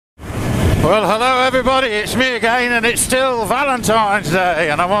Well, hello everybody, it's me again, and it's still Valentine's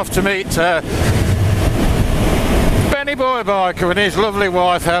Day, and I'm off to meet Benny Boy Biker and his lovely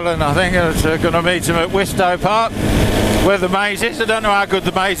wife Helen. I think I was going to meet him at Wistow Park, where the maze is. I don't know how good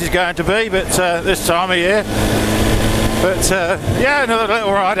the maze is going to be, but this time of year. But yeah, another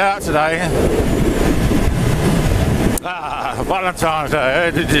little ride out today. Valentine's Day,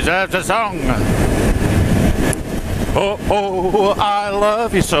 it deserves a song. Oh, oh, I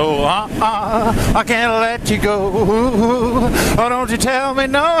love you so, I can't let you go. Oh, don't you tell me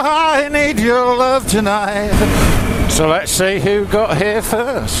no, I need your love tonight. So let's see who got here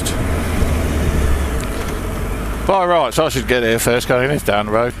first. By right, so I should get here first, going this down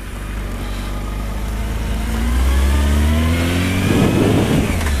the road.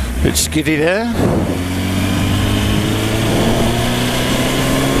 Bit skiddy there.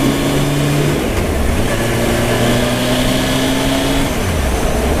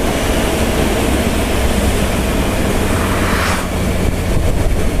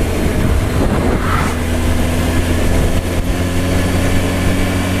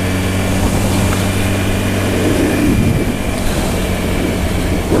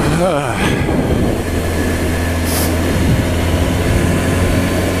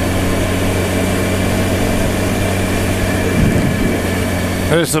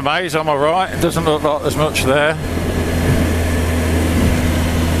 There's the maze on my right. It doesn't look like there's much there.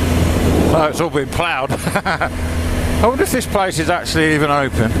 Oh, it's all been ploughed. I wonder if this place is actually even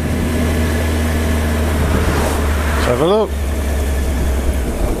open. Let's have a look.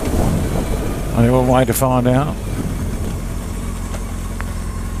 Only one way to find out.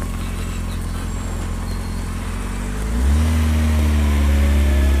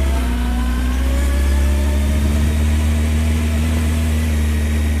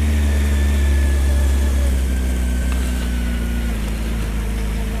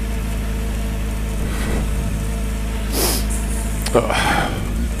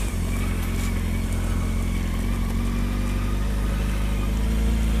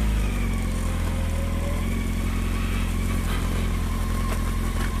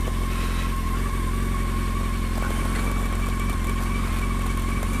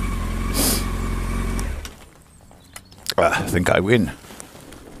 I think I win.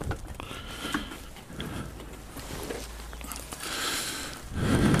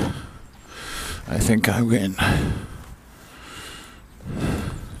 I think I win.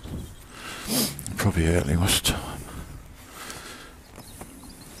 Probably early, what's the time?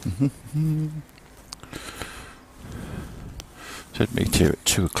 Said meet here at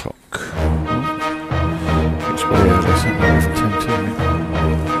 2 o'clock. It's way early, somewhere for 10 to.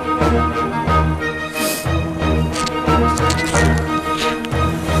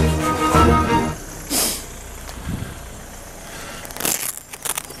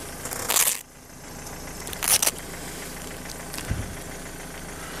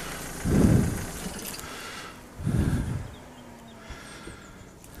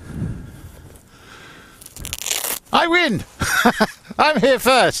 I win! I'm here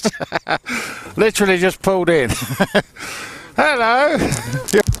first. Literally just pulled in. Hello!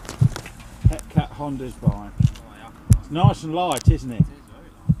 Hepcat Honda's bike. It's nice and light, isn't it?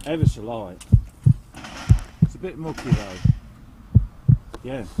 Ever so light. It's a bit mucky though.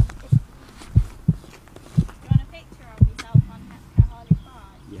 Yeah. You want a picture of yourself on Hepcat Harley's bike?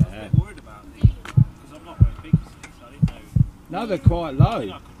 Yeah. I was a bit worried about these because I'm not very big, so I didn't know. No, they're quite low. I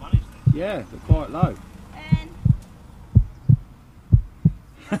think I could manage this. Yeah, they're quite low.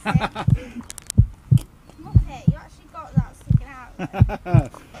 Muppet, you actually got that sticking out there.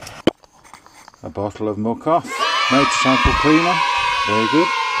 A bottle of muck off. Motorcycle cleaner. Very good.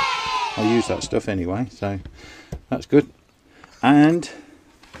 I use that stuff anyway, so that's good. And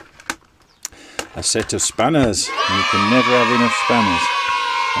a set of spanners. And you can never have enough spanners.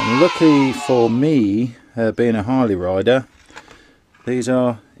 And lucky for me, being a Harley rider, these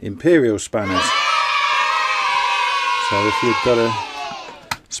are Imperial spanners. So if you've got a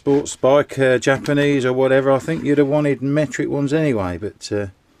sports bike, Japanese or whatever, I think you'd have wanted metric ones anyway, but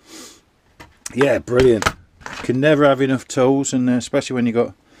yeah, brilliant. Can never have enough tools, and especially when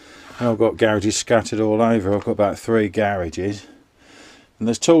I've got garages scattered all over. I've got about 3 garages and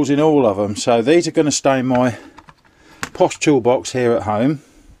there's tools in all of them, so these are going to stay in my posh toolbox here at home,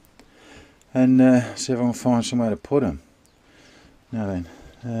 and see if I can find somewhere to put them. Now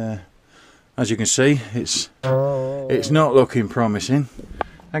then, as you can see, it's not looking promising.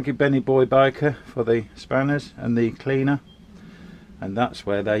 Thank you, Benny Boy Biker, for the spanners and the cleaner. And that's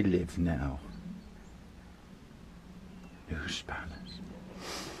where they live now. New spanners.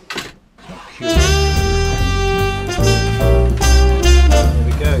 So cute. There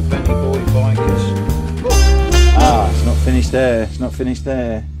we go, Benny Boy Biker. finished there. It's not finished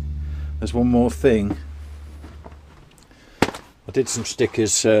there. There's one more thing. I did some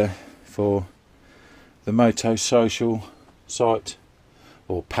stickers for the Moto Social site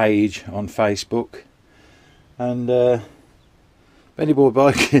or page on Facebook, and Benny Boy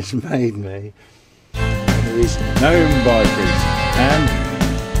Bikers made me his gnome bikers, and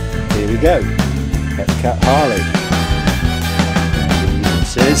here we go, Hepcat Harley. And he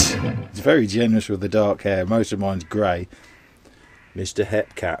says, it's very generous with the dark hair, most of mine's grey, Mr.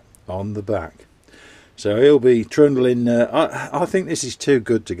 Hepcat on the back. So he'll be trundling. I think this is too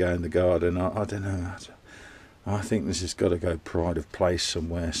good to go in the garden. I don't know. I think this has got to go pride of place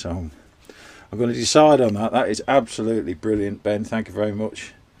somewhere. So I'm going to decide on that. That is absolutely brilliant, Ben. Thank you very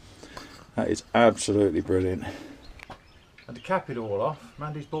much. That is absolutely brilliant. And to cap it all off,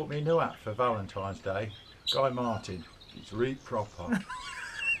 Mandy's bought me a new hat for Valentine's Day. Guy Martin. It's real proper.